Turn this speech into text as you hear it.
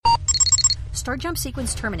Star jump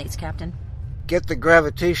sequence terminates, Captain. Get the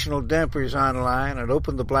gravitational dampers online and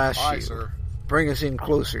open the blast shield. Aye, sir. Bring us in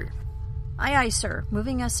closer. Aye, aye, sir.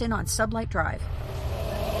 Moving us in on sublight drive.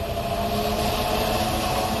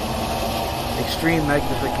 Extreme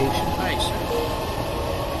magnification. Aye, sir.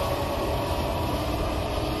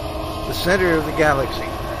 The center of the galaxy.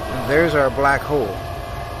 And there's our black hole.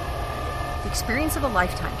 The experience of a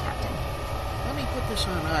lifetime, Captain. Let me put this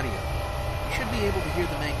on audio. You should be able to hear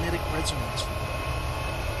the magnetic resonance.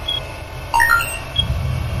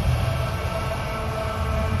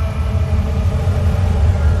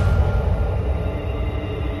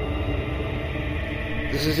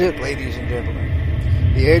 This is it, ladies and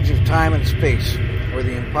gentlemen. The edge of time and space, where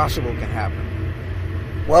the impossible can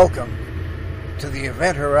happen. Welcome to the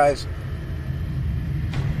event horizon.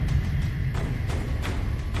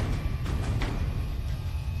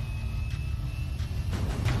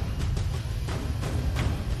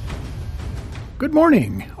 Good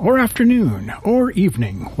morning, or afternoon, or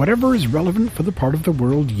evening, whatever is relevant for the part of the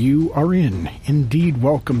world you are in. Indeed,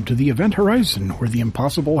 welcome to the Event Horizon, where the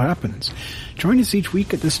impossible happens. Join us each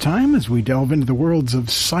week at this time as we delve into the worlds of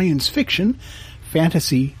science fiction,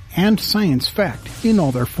 fantasy, and science fact in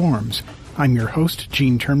all their forms. I'm your host,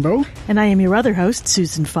 Gene Turnbow. And I am your other host,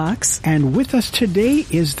 Susan Fox. And with us today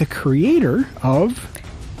is the creator of...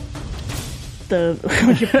 You're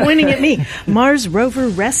pointing at me. Mars Rover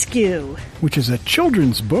Rescue. Which is a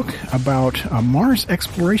children's book about Mars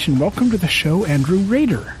exploration. Welcome to the show, Andrew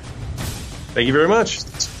Rader. Thank you very much.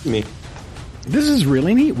 It's me. This is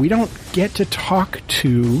really neat. We don't get to talk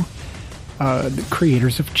to the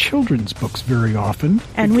creators of children's books very often.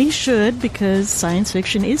 And we should, because science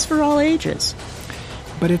fiction is for all ages.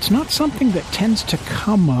 But it's not something that tends to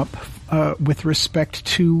come up with respect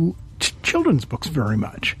to children's books very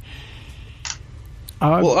much.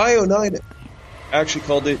 Well, IO9 actually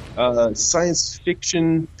called it science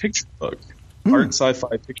fiction picture book, art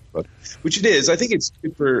sci-fi picture book, which it is. I think it's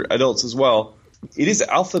good for adults as well. It is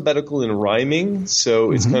alphabetical and rhyming,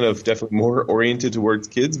 so it's kind of definitely more oriented towards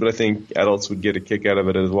kids, but I think adults would get a kick out of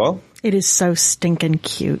it as well. It is so stinking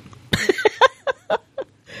cute. Of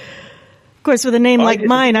course, with a name like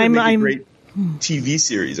mine, I'm a great TV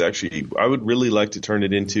series, actually. I would really like to turn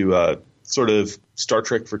it into sort of Star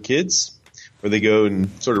Trek for kids, where they go and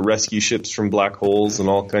sort of rescue ships from black holes and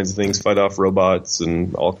all kinds of things, fight off robots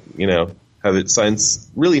and all, have it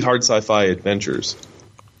science, really hard sci-fi adventures.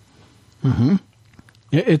 Mm-hmm.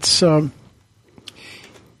 It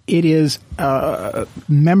is a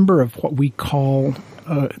member of what we call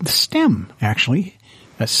STEM, actually,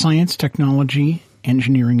 science, technology,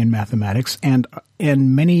 engineering, and mathematics, and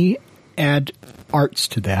many add arts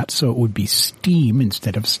to that, so it would be STEAM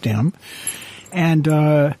instead of STEM. And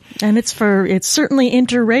it's certainly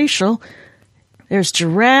interracial. There's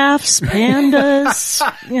giraffes,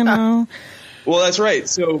 pandas, Well, that's right.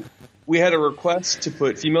 So we had a request to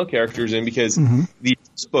put female characters in because the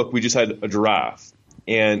first book, we just had a giraffe.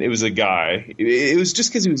 And it was a guy. It was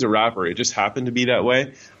just because he was a rapper. It just happened to be that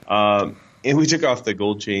way. And we took off the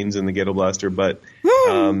gold chains and the ghetto blaster. But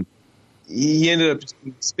he ended up just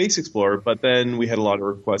being a space explorer. But then we had a lot of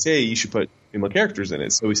requests. Hey, you should put female characters in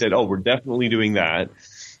it. So we said, we're definitely doing that.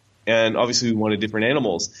 And obviously we wanted different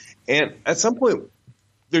animals. And at some point,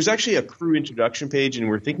 there's actually a crew introduction page, and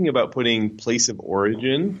we're thinking about putting place of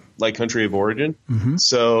origin, like country of origin.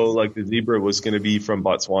 So like the zebra was going to be from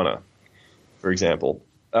Botswana, for example.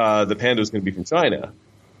 The panda was going to be from China.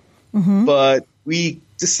 But we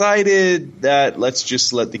decided that let's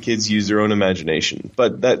just let the kids use their own imagination.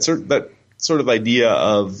 But that sort of idea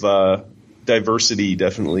of diversity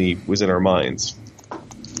definitely was in our minds.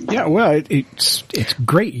 Yeah, well, it's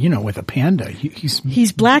great, with a panda.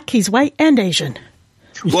 He's black, he's white, and Asian.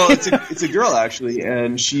 Well, it's a girl actually,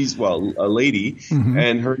 and she's a lady,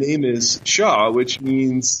 and her name is Shah, which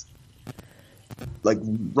means like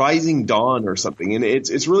rising dawn or something, and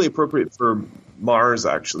it's really appropriate for Mars.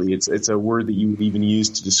 Actually, it's a word that you would even use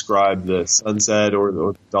to describe the sunset or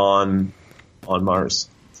the dawn on Mars.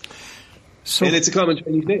 So, and it's a common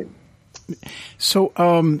Chinese name. So,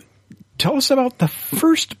 tell us about the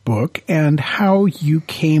first book and how you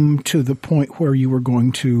came to the point where you were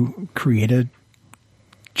going to create a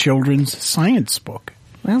children's science book.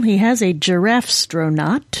 Well, he has a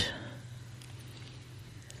giraffe-stronaut.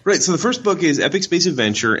 Right, so the first book is Epic Space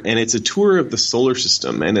Adventure, and it's a tour of the solar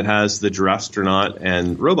system, and it has the giraffe-stronaut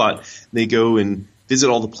and robot. They go and visit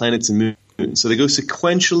all the planets and moons. So they go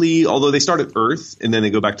sequentially, although they start at Earth, and then they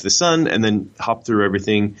go back to the sun, and then hop through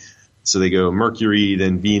everything So they go Mercury,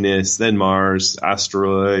 then Venus, then Mars,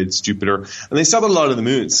 asteroids, Jupiter, and they stop at a lot of the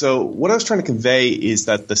moons. So what I was trying to convey is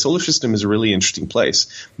that the solar system is a really interesting place.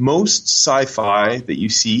 Most sci-fi that you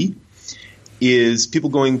see is people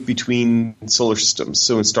going between solar systems.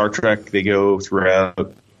 So in Star Trek, they go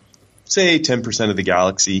throughout, say, 10% of the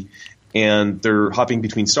galaxy, and they're hopping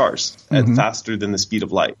between stars at faster than the speed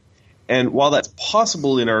of light. And while that's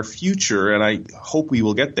possible in our future, and I hope we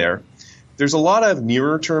will get there, there's a lot of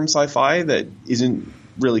nearer-term sci-fi that isn't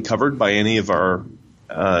really covered by any of our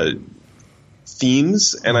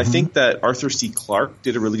themes. And I think that Arthur C. Clarke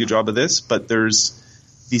did a really good job of this, but there's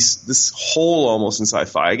this hole almost in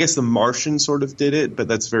sci-fi. I guess The Martian sort of did it, but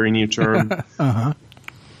that's very near-term.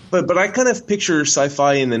 But I kind of picture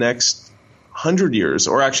sci-fi in the next 100 years,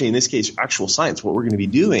 or actually in this case, actual science. What we're going to be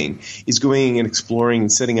doing is going and exploring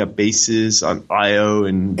and setting up bases on Io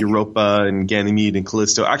and Europa and Ganymede and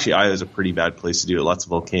Callisto. Actually, Io is a pretty bad place to do it. Lots of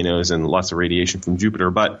volcanoes and lots of radiation from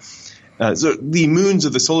Jupiter. But so the moons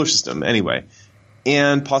of the solar system, anyway,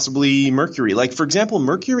 and possibly Mercury. Like, for example,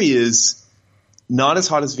 Mercury is not as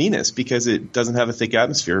hot as Venus because it doesn't have a thick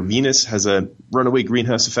atmosphere. Venus has a runaway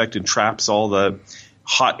greenhouse effect and traps all the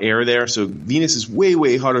hot air there. So Venus is way,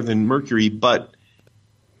 way hotter than Mercury, but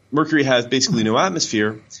Mercury has basically no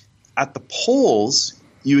atmosphere. At the poles,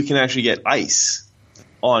 you can actually get ice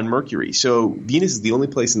on Mercury. So Venus is the only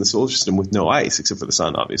place in the solar system with no ice, except for the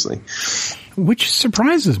sun, obviously. Which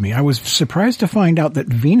surprises me. I was surprised to find out that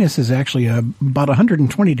Venus is actually about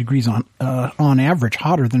 120 degrees on average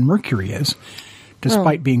hotter than Mercury is,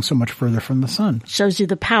 despite being so much further from the sun. Shows you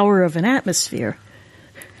the power of an atmosphere.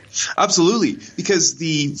 Absolutely, because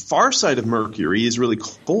the far side of Mercury is really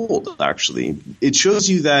cold, actually. It shows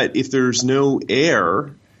you that if there's no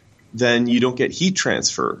air, then you don't get heat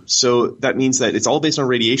transfer. So that means that it's all based on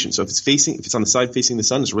radiation. So if it's on the side facing the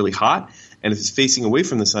sun, it's really hot. And if it's facing away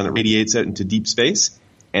from the sun, it radiates out into deep space,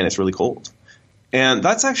 and it's really cold. And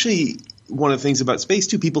that's actually one of the things about space,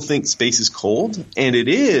 too. People think space is cold, and it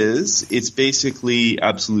is. It's basically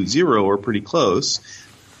absolute zero or pretty close.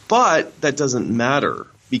 But that doesn't matter,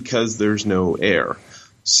 because there's no air.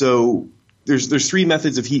 So there's three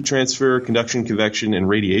methods of heat transfer: conduction, convection, and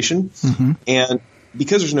radiation. And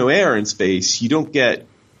because there's no air in space, you don't get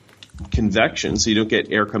convection, so you don't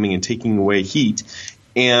get air coming and taking away heat.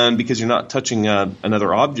 And because you're not touching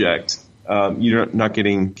another object, you're not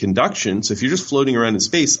getting conduction. So if you're just floating around in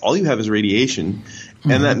space, all you have is radiation.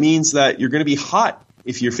 And that means that you're going to be hot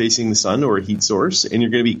if you're facing the sun or a heat source, and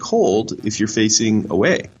you're going to be cold if you're facing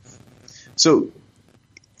away. So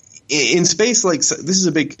in space, like, this is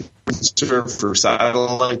a big concern for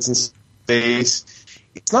satellites in space.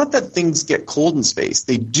 It's not that things get cold in space.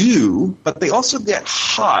 They do, but they also get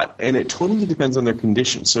hot, and it totally depends on their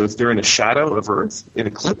condition. So if they're in a shadow of Earth, in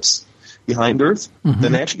eclipse behind Earth,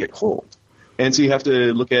 then they actually get cold. And so you have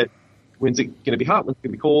to look at when's it going to be hot, when's it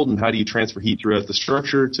going to be cold, and how do you transfer heat throughout the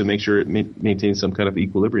structure to make sure it maintains some kind of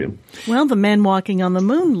equilibrium. Well, the men walking on the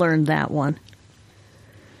moon learned that one.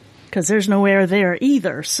 Because there's no air there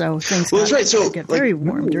either, so things get very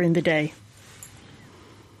warm during the day.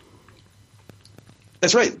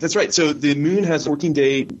 That's right. So the moon has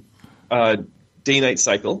 14-day day-night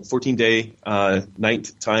cycle, 14-day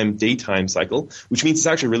nighttime, daytime cycle, which means it's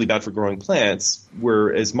actually really bad for growing plants,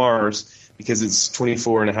 whereas Mars, because it's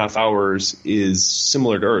 24 and a half hours, is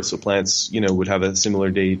similar to Earth. So plants, would have a similar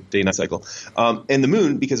day-night cycle. And the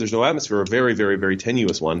moon, because there's no atmosphere, a very, very, very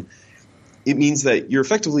tenuous one, it means that you're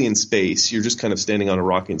effectively in space. You're just kind of standing on a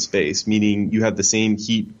rock in space, meaning you have the same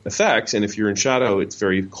heat effects, and if you're in shadow, it's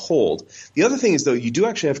very cold. The other thing is, though, you do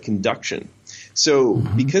actually have conduction. So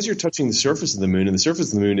because you're touching the surface of the moon, and the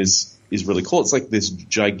surface of the moon is really cold, it's like this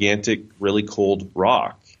gigantic, really cold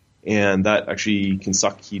rock, and that actually can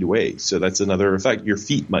suck heat away. So that's another effect. Your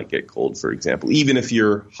feet might get cold, for example, even if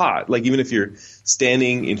you're hot. Like even if you're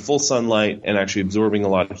standing in full sunlight and actually absorbing a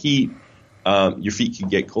lot of heat, your feet could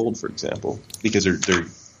get cold, for example, because they're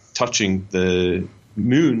touching the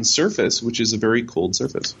moon's surface, which is a very cold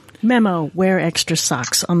surface. Memo, wear extra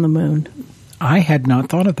socks on the moon. I had not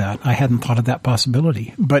thought of that. I hadn't thought of that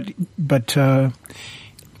possibility. But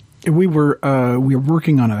we were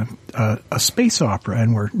working on a space opera,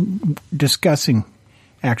 and we're discussing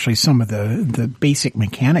actually some of the basic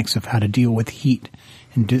mechanics of how to deal with heat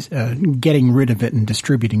and getting rid of it and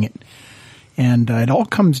distributing it. And it all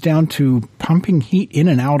comes down to pumping heat in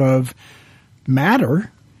and out of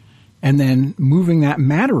matter and then moving that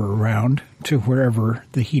matter around to wherever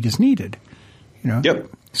the heat is needed. Yep.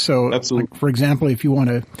 So, absolutely. For example, if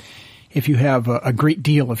you have a great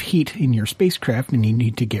deal of heat in your spacecraft and you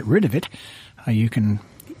need to get rid of it, you can,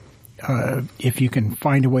 if you can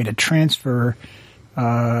find a way to transfer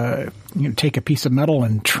take a piece of metal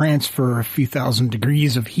and transfer a few thousand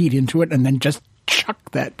degrees of heat into it, and then just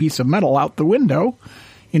chuck that piece of metal out the window,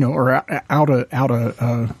 or out an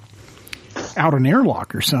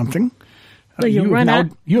airlock or something. You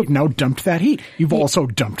have now dumped that heat. You've also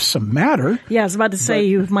dumped some matter. Yeah, I was about to say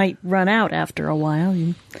you might run out after a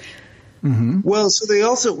while. Well,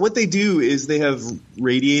 so what they do is they have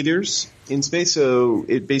radiators in space. So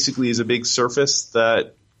it basically is a big surface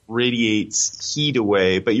that radiates heat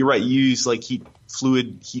away. But you're right, you use like heat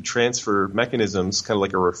transfer mechanisms, kind of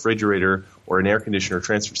like a refrigerator or an air conditioner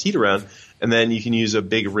transfers heat around. And then you can use a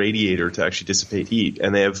big radiator to actually dissipate heat.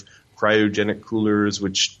 And they have cryogenic coolers,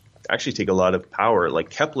 which actually take a lot of power.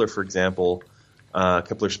 Like Kepler, for example,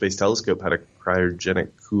 Kepler Space Telescope had a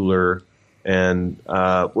cryogenic cooler, and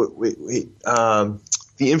the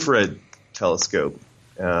infrared telescope,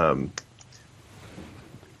 not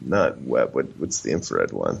Webb. What's the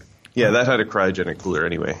infrared one? Yeah, that had a cryogenic cooler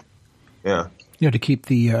anyway. Yeah. Yeah, to keep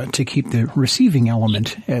the receiving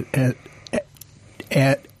element at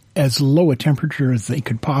as low a temperature as they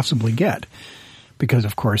could possibly get, because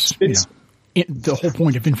of course the whole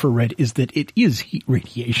point of infrared is that it is heat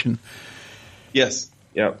radiation. Yes.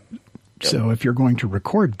 Yeah. So if you're going to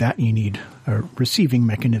record that, you need a receiving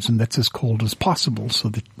mechanism that's as cold as possible, so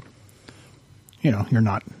that you're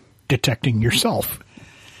not detecting yourself.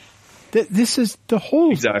 This is the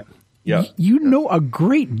whole. Exactly. Yeah. You know a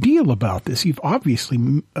great deal about this. You've obviously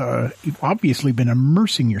been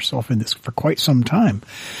immersing yourself in this for quite some time.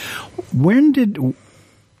 When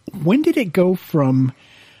did it go from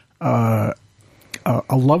a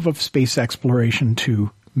love of space exploration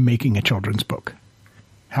to making a children's book?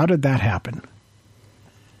 How did that happen?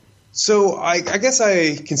 So I guess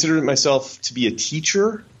I consider myself to be a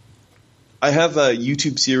teacher. I have a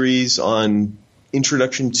YouTube series on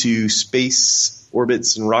introduction to space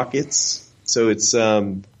orbits and rockets. So it's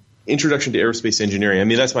introduction to aerospace engineering. I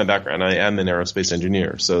mean, that's my background. I am an aerospace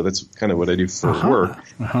engineer, so that's kind of what I do for work.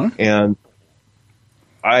 And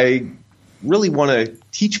I really want to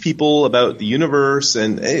teach people about the universe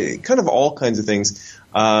and kind of all kinds of things.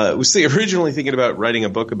 I was originally thinking about writing a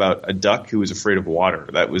book about a duck who was afraid of water.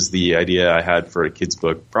 That was the idea I had for a kid's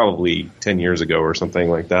book probably 10 years ago or something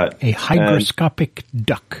like that. A hygroscopic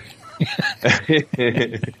duck.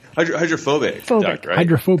 Hydrophobic duck, right?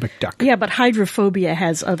 Hydrophobic duck. Yeah, but hydrophobia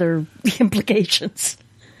has other implications.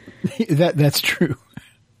 That's true.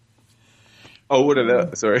 Oh, what are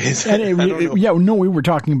those? Sorry. We were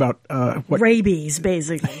talking about rabies,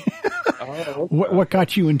 basically. What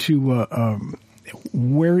got you into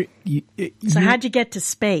where? So how'd you get to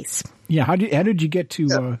space? Yeah, how did you get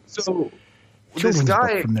to? So children's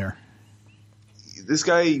book from there. This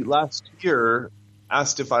guy last year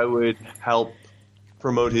asked if I would help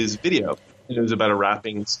promote his video. It was about a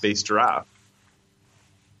rapping space giraffe.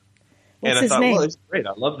 What's and I his thought, name? well, it's great.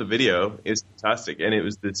 I love the video. It's fantastic. And it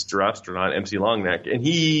was this giraffe astronaut, MC Longneck. And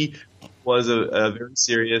he was a very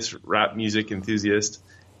serious rap music enthusiast.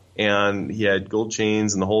 And he had gold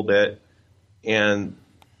chains and the whole bit. And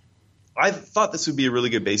I thought this would be a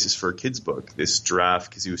really good basis for a kid's book, this giraffe,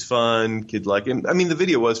 because he was fun, kid-like. And I mean, the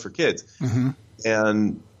video was for kids. Mm-hmm.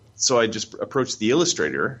 And so I just approached the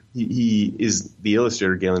illustrator. He is the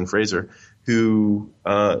illustrator, Galen Fraser, who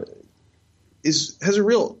has a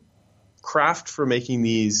real craft for making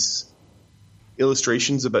these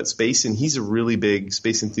illustrations about space, and he's a really big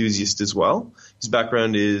space enthusiast as well. His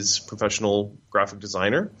background is professional graphic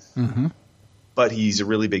designer, but he's a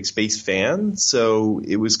really big space fan, so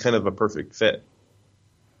it was kind of a perfect fit.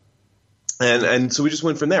 And so we just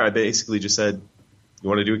went from there. I basically just said, you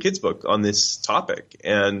want to do a kid's book on this topic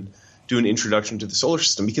and do an introduction to the solar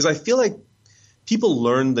system? Because I feel like people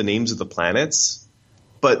learn the names of the planets,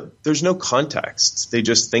 but there's no context. They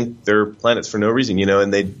just think they're planets for no reason,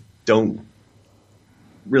 and they don't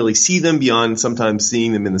really see them beyond sometimes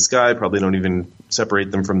seeing them in the sky, probably don't even separate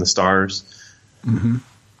them from the stars. Mm-hmm.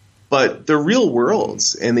 But they're real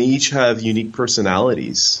worlds, and they each have unique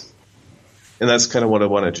personalities. And that's kind of what I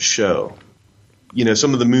wanted to show.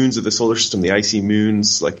 Some of the moons of the solar system, the icy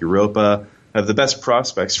moons like Europa, have the best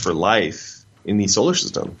prospects for life in the solar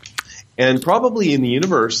system. And probably in the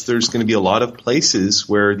universe, there's going to be a lot of places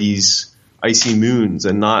where these icy moons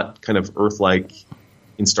and not kind of Earth-like,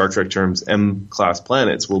 in Star Trek terms, M-class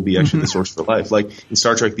planets will be actually the source for life. Like in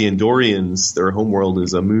Star Trek, the Andorians, their homeworld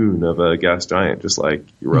is a moon of a gas giant, just like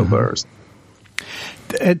Europa or something.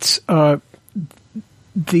 It's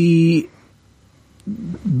the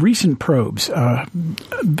recent probes. I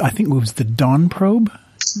think it was the Dawn probe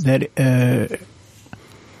that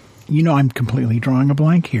I'm completely drawing a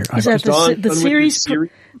blank here. Is that the series?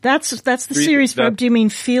 That's the series verb. Do you mean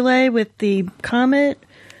Philae with the comet,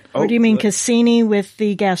 or do you mean Cassini with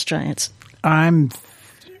the gas giants? Where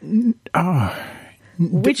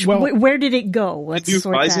did it go? Let's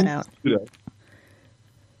sort that out.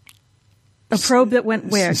 A probe that went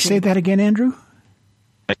where? Say that again, Andrew.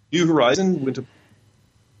 New Horizon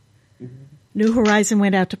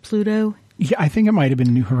went out to Pluto. Yeah, I think it might have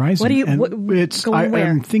been New Horizon.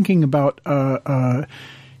 I'm thinking about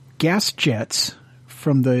gas jets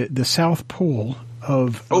from the South Pole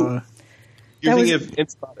of. You're thinking of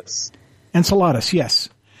Enceladus. Enceladus, yes.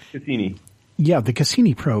 Cassini. Yeah, the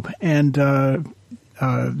Cassini probe, and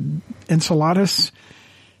Enceladus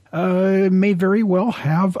may very well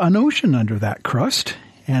have an ocean under that crust,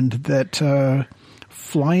 and that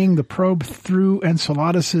flying the probe through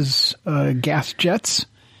Enceladus's gas jets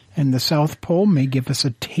and the South Pole may give us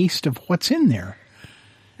a taste of what's in there.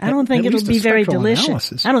 I don't think it'll be very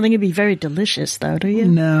delicious. I don't think it'd be very delicious, though, do you?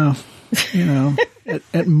 No.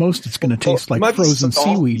 At most it's going to taste like frozen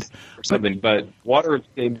seaweed. Or something, but water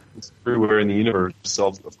is everywhere in the universe. So,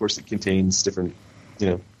 of course, it contains different,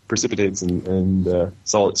 precipitates and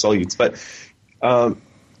solutes. But,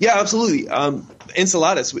 yeah, absolutely.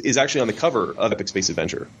 Enceladus is actually on the cover of Epic Space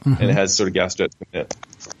Adventure, and it has sort of gas jets in it.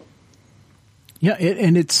 Yeah,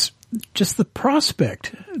 and it's just the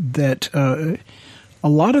prospect that a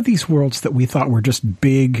lot of these worlds that we thought were just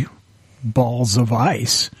big balls of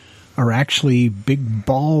ice are actually big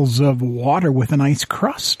balls of water with an ice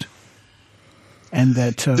crust. And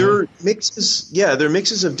that they're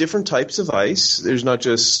mixes of different types of ice. There's not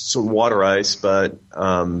just sort of water ice, but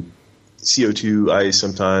CO2 ice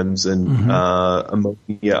sometimes, and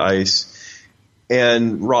ammonia ice,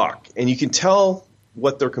 and rock. And you can tell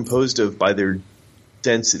what they're composed of by their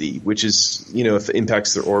density, which is, if it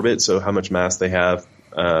impacts their orbit, so how much mass they have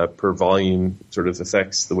per volume sort of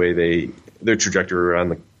affects the way their trajectory around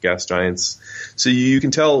the gas giants. So you can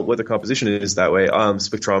tell what the composition is that way.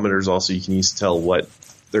 Spectrometers also you can use to tell what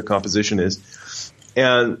their composition is.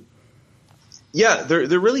 And yeah,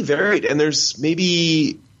 they're really varied. And there's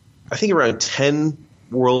maybe, I think, around 10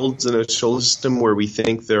 worlds in a solar system where we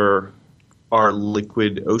think there are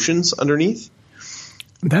liquid oceans underneath.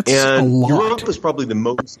 That's a lot. Europe is probably the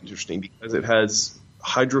most interesting because it has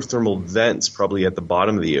hydrothermal vents probably at the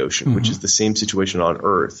bottom of the ocean, which is the same situation on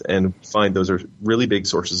Earth. And we find those are really big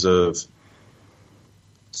sources of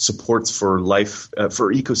supports for life,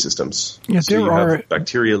 for ecosystems. Yeah, so you have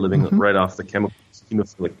bacteria living right off the chemicals,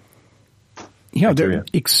 hemophilic bacteria.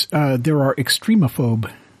 There are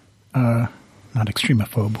extremophobe, not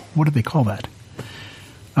extremophobe. What do they call that?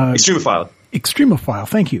 Extremophile,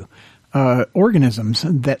 thank you. Organisms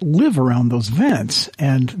that live around those vents,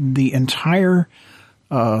 and the entire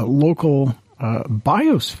local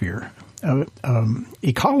biosphere,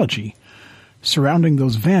 ecology surrounding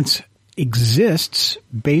those vents exists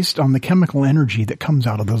based on the chemical energy that comes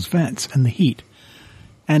out of those vents and the heat,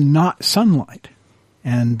 and not sunlight.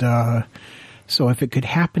 And so if it could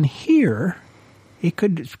happen here, it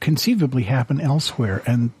could conceively happen elsewhere.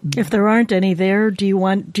 And if there aren't any there, do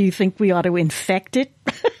you think we ought to infect it?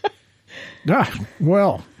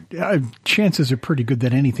 Chances are pretty good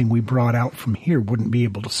that anything we brought out from here wouldn't be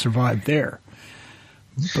able to survive there.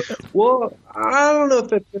 Well, I don't know if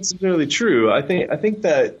that's necessarily true. I think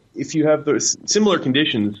that if you have those similar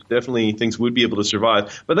conditions, definitely things would be able to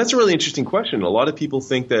survive. But that's a really interesting question. A lot of people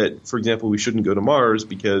think that, for example, we shouldn't go to Mars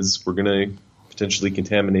because we're going to potentially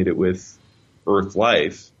contaminate it with Earth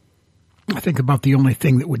life. I think about the only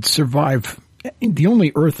thing that would survive, the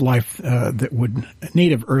only Earth life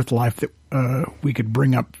native Earth life that we could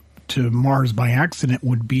bring up to Mars by accident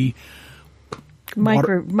would be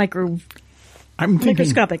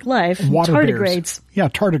microscopic life. Tardigrades. Bears. Yeah,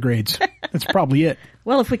 tardigrades. That's probably it.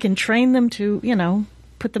 Well, if we can train them to,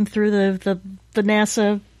 put them through the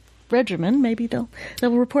NASA regimen, maybe they'll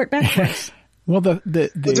report back to us. Well,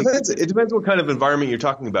 it depends what kind of environment you're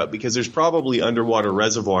talking about, because there's probably underwater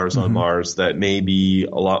reservoirs on Mars that may be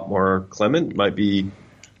a lot more clement, might be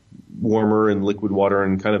warmer and liquid water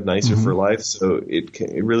and kind of nicer for life. So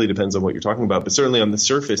it really depends on what you're talking about. But certainly on the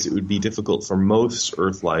surface, it would be difficult for most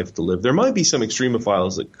Earth life to live. There might be some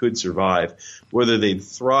extremophiles that could survive. Whether they'd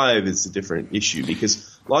thrive is a different issue,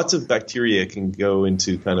 because lots of bacteria can go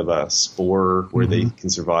into kind of a spore where they can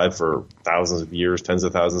survive for thousands of years, tens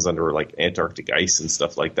of thousands under like Antarctic ice and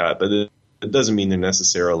stuff like that. But it doesn't mean they're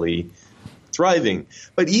necessarily thriving.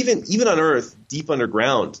 But even on Earth, deep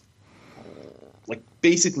underground, like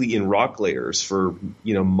basically in rock layers for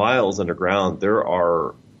miles underground,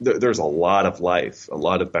 there's a lot of life, a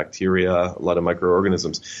lot of bacteria, a lot of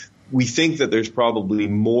microorganisms. we think that there's probably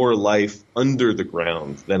more life under the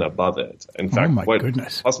ground than above it. In fact,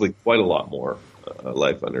 possibly quite a lot more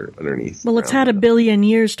life underneath. Well, it's had 1 billion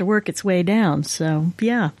years to work its way down, so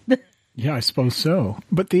yeah. Yeah, I suppose so.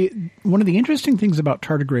 But one of the interesting things about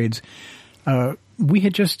tardigrades, we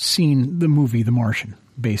had just seen the movie The Martian,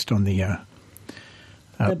 based on the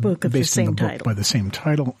book of the same title. By the same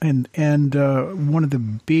title, and one of the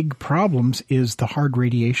big problems is the hard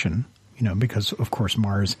radiation. Because of course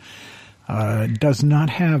Mars does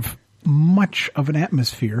not have much of an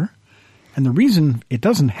atmosphere, and the reason it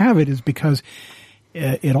doesn't have it is because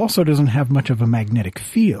it also doesn't have much of a magnetic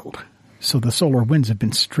field. So the solar winds have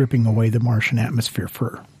been stripping away the Martian atmosphere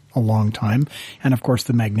for a long time, and of course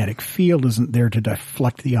the magnetic field isn't there to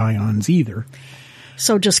deflect the ions either.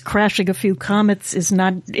 So just crashing a few comets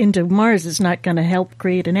into Mars is not going to help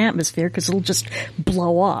create an atmosphere because it'll just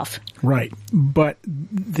blow off. Right. But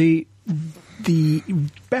the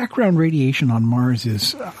background radiation on Mars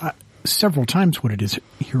is several times what it is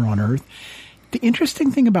here on Earth. The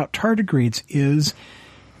interesting thing about tardigrades is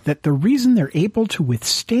that the reason they're able to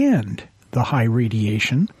withstand the high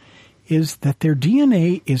radiation is that their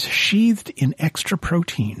DNA is sheathed in extra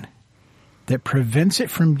protein that prevents it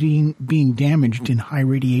from being damaged in high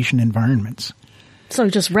radiation environments. So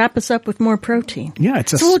just wrap us up with more protein. Yeah,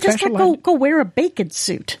 it's a so we'll special... just go wear a bacon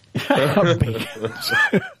suit.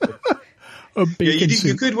 A bacon suit.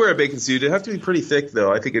 You could wear a bacon suit. It'd have to be pretty thick,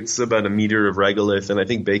 though. I think it's about 1 meter of regolith, and I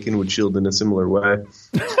think bacon would shield in a similar way.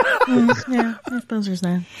 Yeah, I suppose there's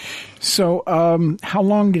that. So how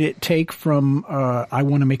long did it take from I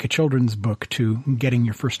want to make a children's book to getting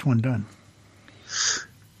your first one done?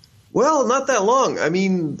 Well, not that long. I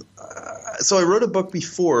mean, so I wrote a book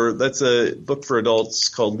before. That's a book for adults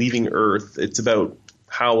called Leaving Earth. It's about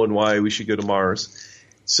how and why we should go to Mars.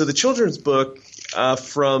 So the children's book,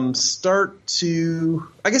 from start to,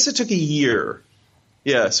 I guess it took a year.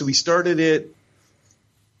 Yeah, so we started it.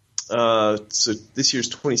 So this year's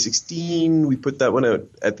 2016. We put that one out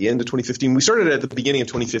at the end of 2015. We started it at the beginning of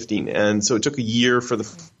 2015. And so it took a year for the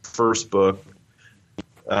first book,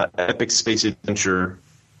 Epic Space Adventure.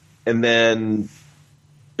 And then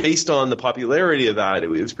based on the popularity of that, it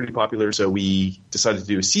was pretty popular, so we decided to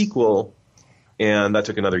do a sequel, and that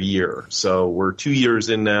took another year. So we're 2 years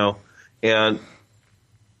in now, and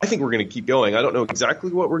I think we're going to keep going. I don't know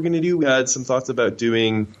exactly what we're going to do. We had some thoughts about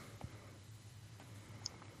doing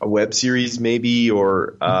a web series maybe,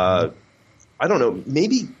 or I don't know,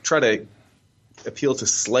 maybe try to appeal to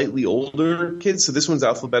slightly older kids. So this one's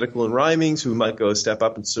alphabetical and rhyming, so we might go a step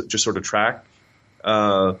up and just sort of track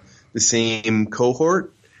the same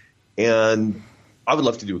cohort, and I would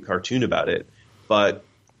love to do a cartoon about it, but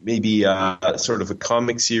maybe sort of a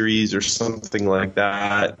comic series or something like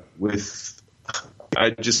that.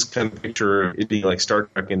 I just kind of picture it being like Star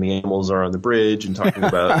Trek and the animals are on the bridge and talking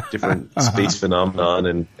about different space phenomenon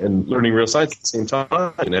and learning real science at the same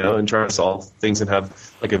time, and trying to solve things and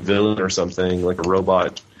have like a villain or something, like a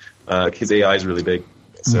robot. His AI is really big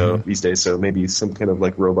these days, so maybe some kind of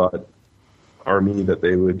like robot army that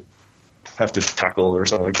they would have to tackle or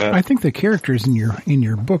something like that. I think the characters in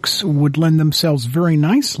your books would lend themselves very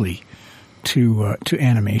nicely to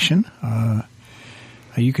animation.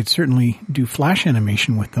 You could certainly do flash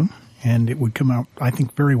animation with them, and it would come out, I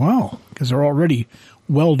think, very well, because they're already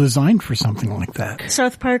well designed for something like that.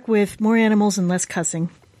 South Park with more animals and less cussing.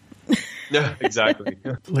 Yeah, exactly.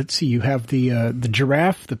 Let's see. You have the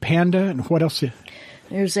giraffe, the panda, and what else?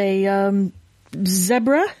 There's a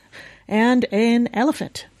zebra and an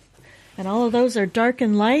elephant. And all of those are dark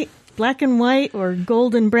and light, black and white, or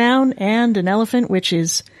golden brown, and an elephant, which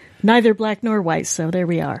is neither black nor white. So there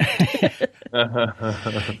we are.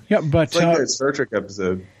 Yeah, but it's like that Star Trek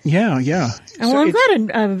episode. Yeah. And well, I'm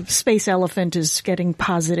glad a space elephant is getting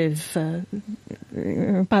positive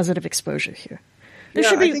exposure here. I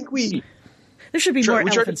think there should be more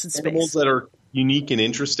elephants in space. Animals that are unique and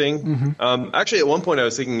interesting. Actually, at one point, I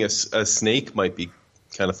was thinking a snake might be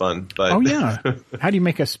kind of fun. But oh yeah, how do you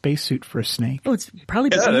make a spacesuit for a snake? Oh, it's probably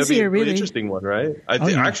easier. That'd be a really interesting one, right? I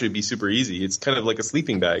think actually it'd be super easy. It's kind of like a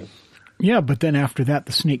sleeping bag. Yeah, but then after that,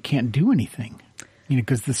 the snake can't do anything,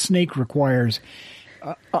 because the snake requires.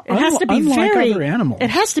 It has to be other animals. It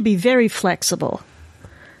has to be very flexible.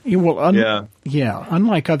 Yeah, well,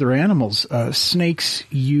 unlike other animals, snakes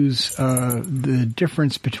use the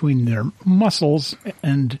difference between their muscles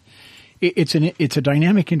and. It's a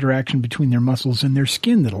dynamic interaction between their muscles and their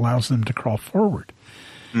skin that allows them to crawl forward.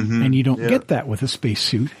 And you don't get that with a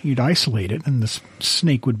spacesuit. You'd isolate it, and the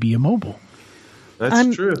snake would be immobile.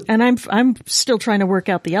 That's true. And I'm still trying to work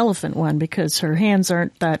out the elephant one because her hands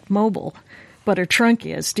aren't that mobile. but her trunk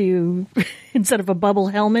is. Do you, instead of a bubble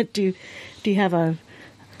helmet, do you have a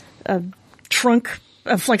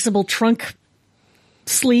flexible trunk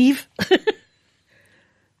sleeve?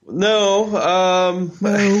 No.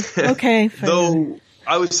 No. Okay. Though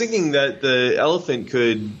I was thinking that the elephant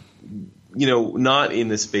could, not in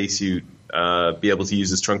the spacesuit, be able to use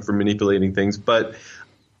his trunk for manipulating things, but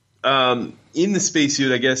in the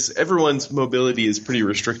spacesuit, I guess everyone's mobility is pretty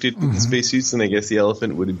restricted in the spacesuits, and I guess the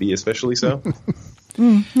elephant would be especially so.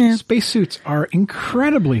 Yeah. Spacesuits are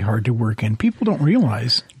incredibly hard to work in. People don't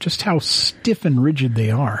realize just how stiff and rigid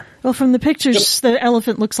they are. Well, from the pictures, the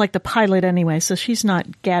elephant looks like the pilot anyway, so she's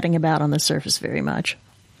not gadding about on the surface very much.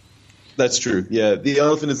 That's true. Yeah, the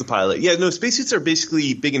elephant is the pilot. Yeah, no, spacesuits are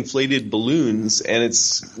basically big inflated balloons, and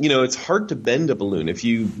it's hard to bend a balloon. If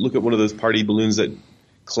you look at one of those party balloons that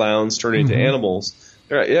clowns turn into animals,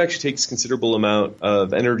 it actually takes a considerable amount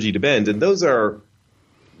of energy to bend, and those are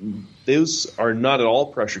not at all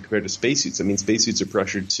pressured compared to spacesuits. I mean, spacesuits are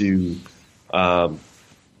pressured to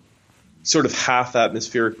sort of half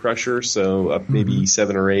atmospheric pressure, so up maybe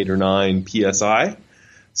 7 or 8 or 9 psi.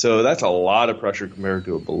 So that's a lot of pressure compared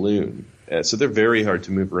to a balloon. So they're very hard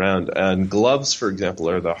to move around. And gloves, for example,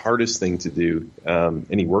 are the hardest thing to do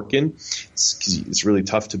any work in. It's really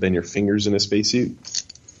tough to bend your fingers in a spacesuit.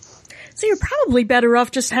 So you're probably better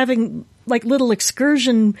off just having like little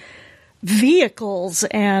excursion vehicles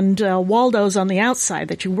and Waldos on the outside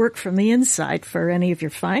that you work from the inside for any of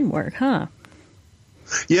your fine work, huh?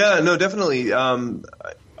 Yeah, no, definitely.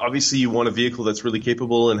 Obviously, you want a vehicle that's really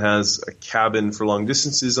capable and has a cabin for long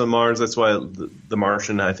distances on Mars. That's why the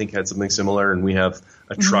Martian, I think, had something similar, and we have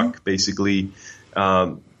a truck, basically.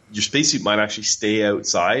 Your spacesuit might actually stay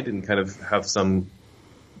outside and kind of have some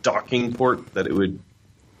docking port that it would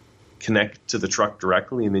connect to the truck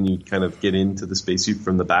directly, and then you'd kind of get into the spacesuit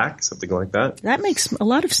from the back, something like that. That makes a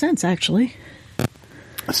lot of sense, actually.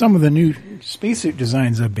 Some of the new spacesuit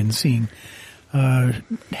designs I've been seeing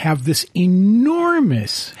have this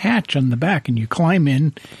enormous hatch on the back, and you climb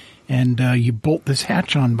in and you bolt this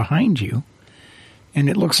hatch on behind you, and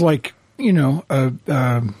it looks like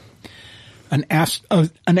an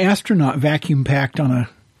astronaut vacuum packed on a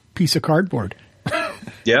piece of cardboard.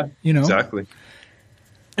 Yeah, exactly.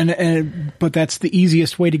 But that's the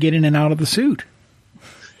easiest way to get in and out of the suit.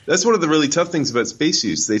 That's one of the really tough things about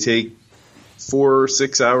spacesuits. They take 4 or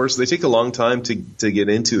 6 hours. They take a long time to get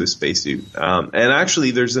into a spacesuit. And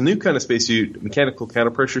actually, there's a new kind of spacesuit, mechanical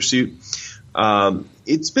counterpressure suit.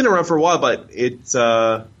 It's been around for a while, but it's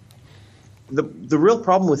the real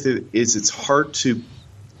problem with it is it's hard to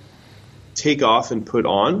take off and put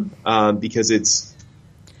on because it's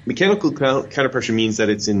mechanical counterpressure means that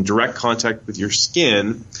it's in direct contact with your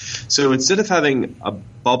skin. So instead of having a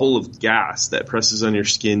bubble of gas that presses on your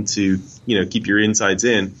skin to keep your insides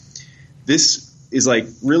in, this is like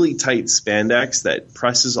really tight spandex that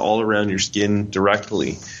presses all around your skin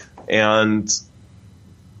directly. And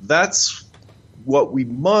that's what we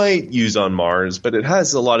might use on Mars, but it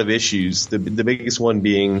has a lot of issues. The biggest one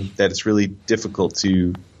being that it's really difficult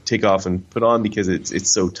to take off and put on because it's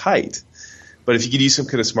so tight. But if you could use some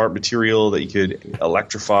kind of smart material that you could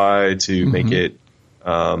electrify to make it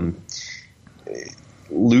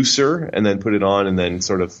looser and then put it on and then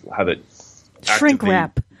sort of have it shrink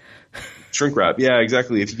wrap. Shrink wrap, yeah,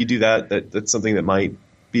 exactly. If you could do that's something that might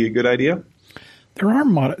be a good idea. There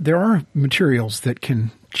are materials that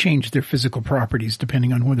can change their physical properties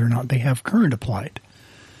depending on whether or not they have current applied.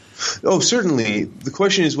 Oh, certainly. The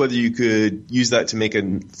question is whether you could use that to make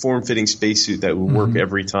a form-fitting spacesuit that would work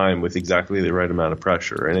every time with exactly the right amount of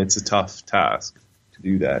pressure, and it's a tough task to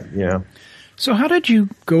do that. Yeah. So, how did you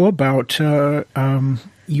go about your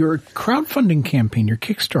crowdfunding campaign, your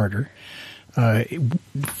Kickstarter?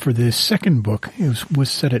 For the second book, it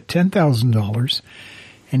was set at $10,000,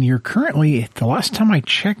 and you're currently, the last time I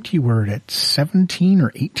checked, you were at 17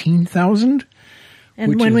 or 18,000.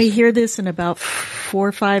 And when we hear this in about 4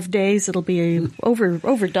 or 5 days, it'll be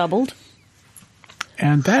over doubled.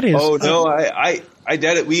 And that is. Oh no, I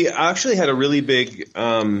doubt it. We actually had a really big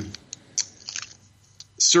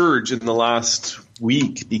surge in the last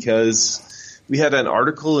week because we had an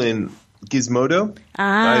article in Gizmodo.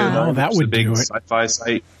 That would do it. Sci-fi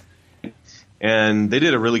site, and they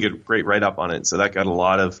did a really great write-up on it. So that got a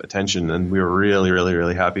lot of attention, and we were really, really,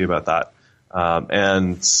 really happy about that.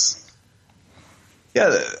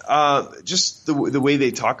 Just the way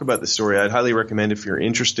they talk about the story, I'd highly recommend if you're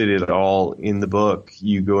interested at all in the book,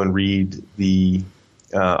 you go and read the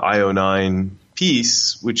IO9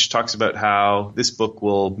 piece, which talks about how this book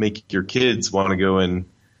will make your kids want to go and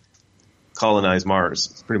colonize Mars.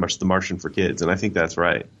 It's pretty much The Martian for kids, and I think that's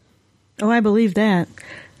right. Oh, I believe that.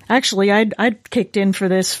 Actually, I'd kicked in for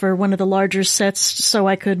this for one of the larger sets so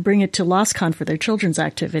I could bring it to LostCon for their children's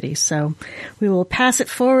activity. So we will pass it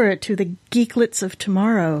forward to the geeklets of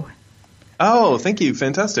tomorrow. Oh, thank you.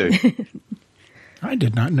 Fantastic. I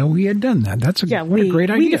did not know we had done that. That's a great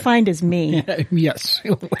idea. We defined as me. Yes.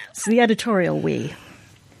 It's the editorial we.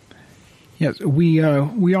 Yes, we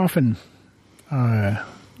often,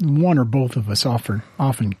 one or both of us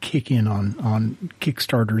often kick in on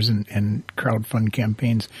Kickstarters and crowdfund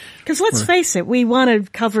campaigns. Because let's face it, we want to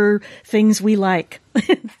cover things we like,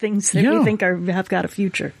 things that we think have got a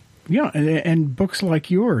future. Yeah, and books like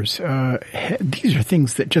yours, these are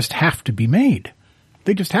things that just have to be made.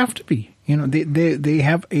 They just have to be. You know, they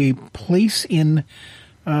have a place in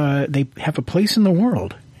the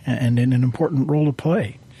world and in an important role to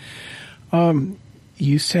play.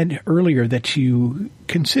 You said earlier that you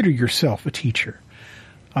consider yourself a teacher.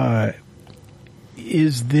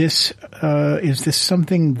 Is this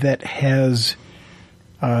something that has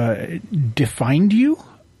defined you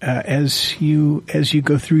as you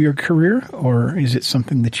go through your career, or is it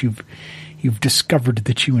something that you've discovered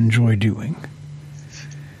that you enjoy doing?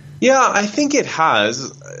 Yeah, I think it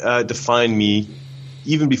has defined me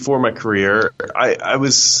even before my career. I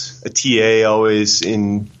was a TA always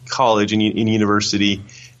in college and in university,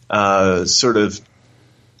 I was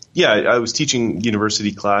teaching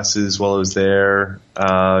university classes while I was there,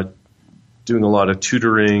 doing a lot of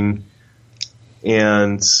tutoring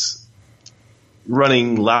and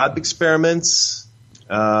running lab experiments.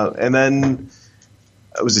 And then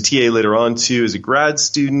I was a TA later on too as a grad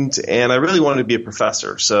student, and I really wanted to be a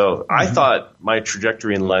professor. So I thought my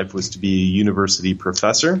trajectory in life was to be a university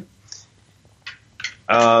professor.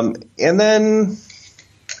 And then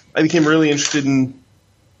I became really interested in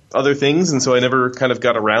other things, and so I never kind of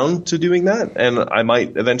got around to doing that. And I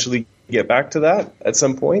might eventually get back to that at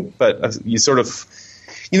some point. But you sort of,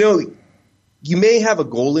 you may have a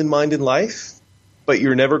goal in mind in life, but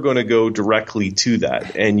you're never going to go directly to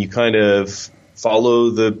that. And you kind of follow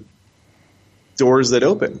the doors that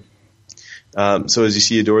open. So as you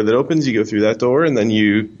see a door that opens, you go through that door, and then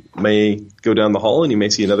you may go down the hall and you may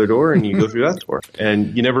see another door and you go through that door.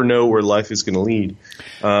 And you never know where life is going to lead.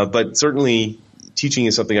 But certainly teaching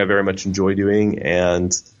is something I very much enjoy doing,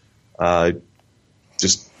 and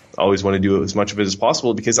just always want to do as much of it as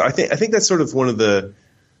possible, because I think that's sort of one of the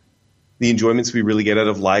enjoyments we really get out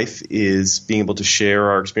of life is being able to share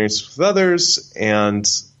our experiences with others. And,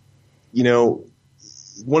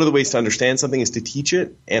 one of the ways to understand something is to teach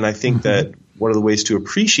it. And I think that one of the ways to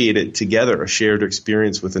appreciate it together, a shared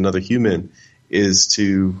experience with another human, is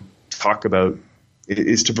to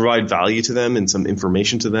provide value to them and some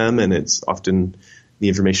information to them. And it's often the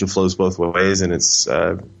information flows both ways, and it's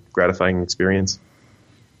a gratifying experience.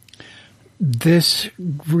 This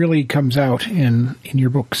really comes out in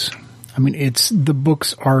your books. I mean, the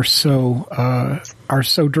books are so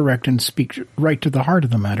direct and speak right to the heart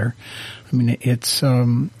of the matter. I mean, it's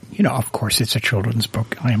of course, it's a children's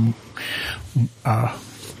book. I am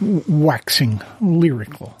waxing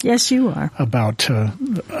lyrical. Yes, you are about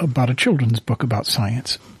a children's book about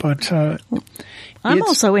science. But I'm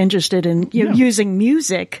also interested in using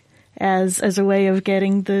music as a way of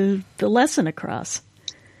getting the lesson across.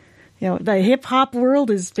 The hip hop world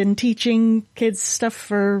has been teaching kids stuff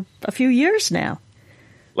for a few years now.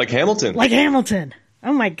 Like Hamilton.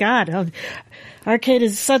 Oh my God. Our kid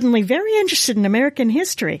is suddenly very interested in American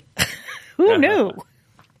history. Who knew?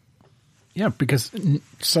 Yeah, because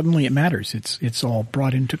suddenly it matters. It's all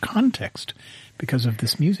brought into context because of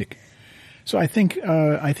this music. So I think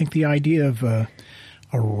the idea of a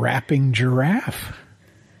rapping giraffe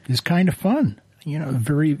is kind of fun. A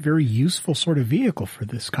very, very useful sort of vehicle for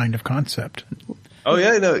this kind of concept. Oh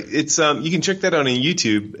yeah, no, it's you can check that out on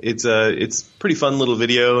YouTube. It's a pretty fun little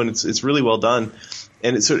video, and it's really well done.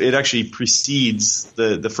 And it actually precedes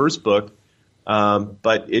the first book,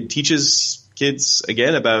 but it teaches kids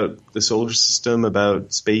again about the solar system,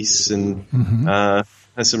 about space, and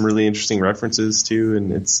has some really interesting references too.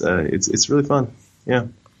 And it's really fun. Yeah.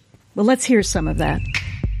 Well, let's hear some of that.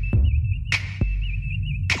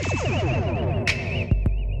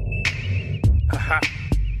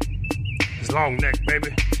 It's long neck,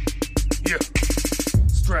 baby. Yeah.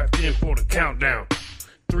 Strapped in for the countdown.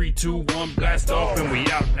 3, 2, 1, blast off, and we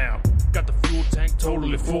out now. Got the fuel tank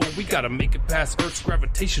totally full. We gotta make it past Earth's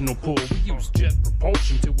gravitational pull. We use jet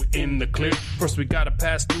propulsion till we're in the clear. First we gotta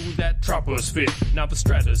pass through that troposphere. Now the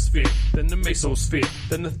stratosphere, then the mesosphere,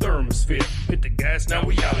 then the thermosphere. Hit the gas, now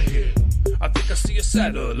we out of here. I think I see a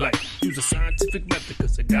satellite. Use a scientific method,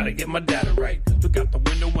 cause I gotta get my data right. Look out the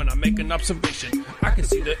window when I'm make an observation. I can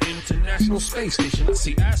see the International Space Station. I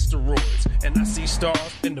see asteroids and I see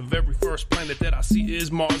stars. And the very first planet that I see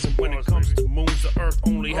is Mars. And when it comes to moons, the Earth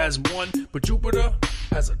only has one, but Jupiter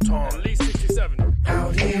has a ton. At least 67.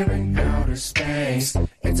 Out here in outer space,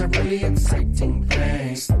 it's a really exciting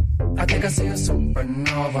place. I think I see a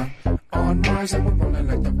supernova on Mars, and we're rolling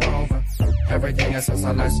like the Rover. Everything is so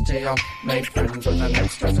celestial. Make friends with an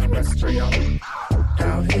extraterrestrial.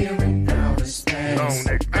 Out here in outer space.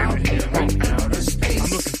 Out here in outer space.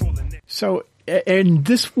 I'm looking for the next. So, and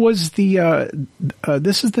this was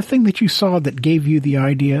this is the thing that you saw that gave you the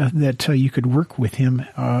idea that you could work with him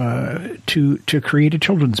to create a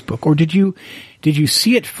children's book, or did you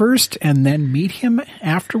see it first and then meet him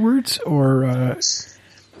afterwards, or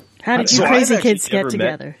how did you crazy kids get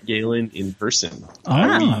together? Met Galen in person.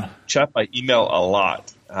 Ah. We chat by email a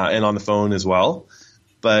lot and on the phone as well,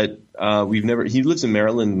 but we've never. He lives in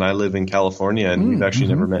Maryland and I live in California, and we've actually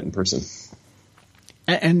never met in person.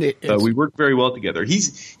 And we work very well together.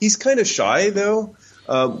 He's kind of shy though.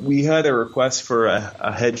 We had a request for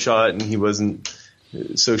a headshot, and he wasn't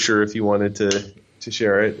so sure if he wanted to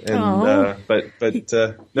share it. And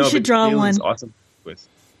you should draw Galen's one. Awesome with.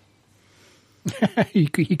 he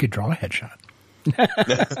could draw a headshot.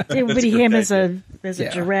 It would be him as a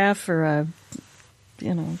giraffe or a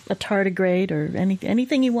tardigrade or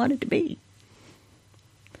anything he wanted to be.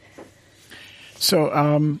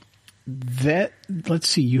 So let's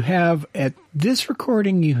see. You have at this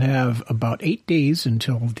recording, you have about 8 days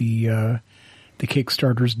until the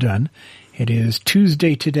Kickstarter's done. It is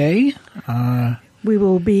Tuesday today. We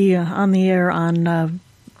will be on the air on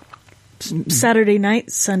Saturday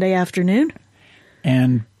night, Sunday afternoon.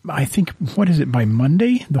 And I think, what is it, by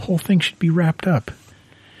Monday? The whole thing should be wrapped up.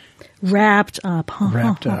 Wrapped up.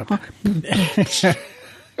 Wrapped up.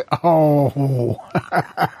 Oh.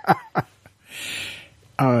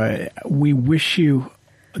 We wish you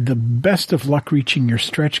the best of luck reaching your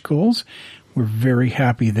stretch goals. We're very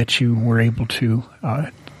happy that you were able to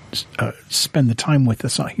spend the time with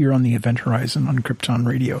us here on the Event Horizon on Krypton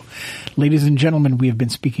Radio. Ladies and gentlemen, we have been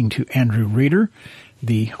speaking to Andrew Rader,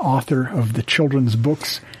 the author of the children's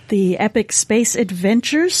books, The Epic Space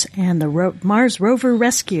Adventures and the Mars Rover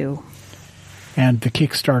Rescue. And the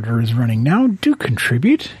Kickstarter is running now. Do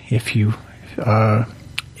contribute if you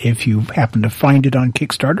happen to find it on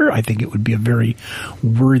Kickstarter. I think it would be a very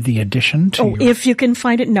worthy addition to if you can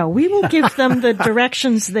find it. No, we will give them the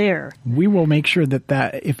directions there. We will make sure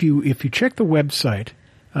that if you check the website,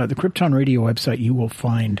 the Krypton Radio website, you will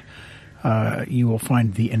find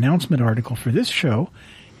the announcement article for this show,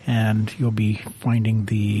 and you'll be finding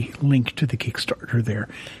the link to the Kickstarter there.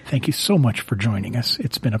 Thank you so much for joining us.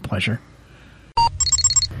 It's been a pleasure.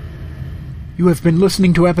 You have been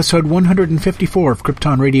listening to episode 154 of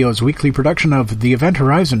Krypton Radio's weekly production of The Event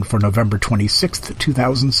Horizon for November 26th,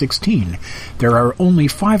 2016. There are only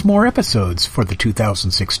 5 more episodes for the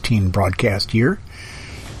 2016 broadcast year.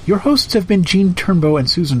 Your hosts have been Gene Turnbow and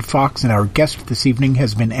Susan Fox, and our guest this evening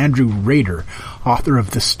has been Andrew Rader, author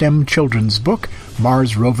of the STEM children's book,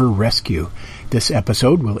 Mars Rover Rescue. This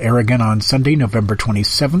episode will air again on Sunday, November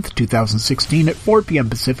 27th, 2016 at 4 p.m.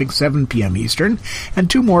 Pacific, 7 p.m. Eastern, and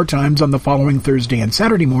 2 more times on the following Thursday and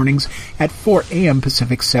Saturday mornings at 4 a.m.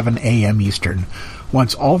 Pacific, 7 a.m. Eastern.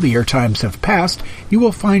 Once all the air times have passed, you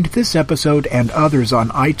will find this episode and others on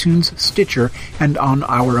iTunes, Stitcher, and on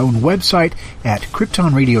our own website at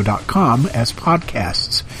kryptonradio.com as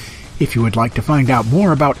podcasts. If you would like to find out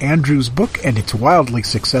more about Andrew's book and its wildly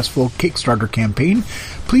successful Kickstarter campaign,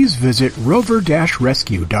 please visit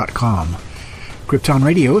rover-rescue.com. Krypton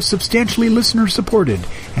Radio is substantially listener-supported,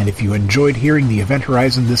 and if you enjoyed hearing the Event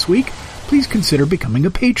Horizon this week, please consider becoming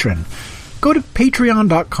a patron. Go to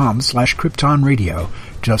patreon.com/KryptonRadio.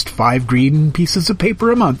 Just 5 green pieces of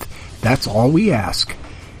paper a month. That's all we ask.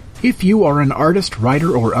 If you are an artist,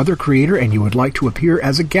 writer, or other creator and you would like to appear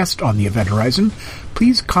as a guest on the Event Horizon,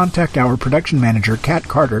 please contact our production manager, Kat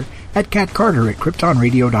Carter, at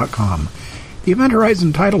katcarter@KryptonRadio.com. The Event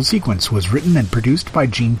Horizon title sequence was written and produced by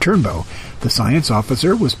Gene Turnbow. The science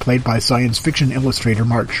officer was played by science fiction illustrator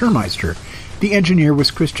Mark Schurmeister. The engineer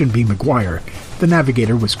was Christian B. McGuire. The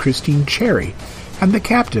navigator was Christine Cherry. And the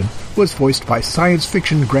captain was voiced by science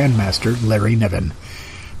fiction grandmaster Larry Niven.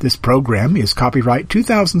 This program is copyright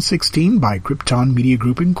 2016 by Krypton Media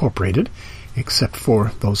Group Incorporated, except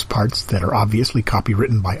for those parts that are obviously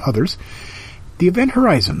copywritten by others. The Event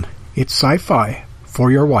Horizon. It's sci-fi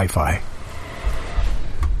for your Wi-Fi.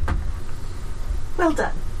 Well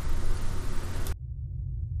done.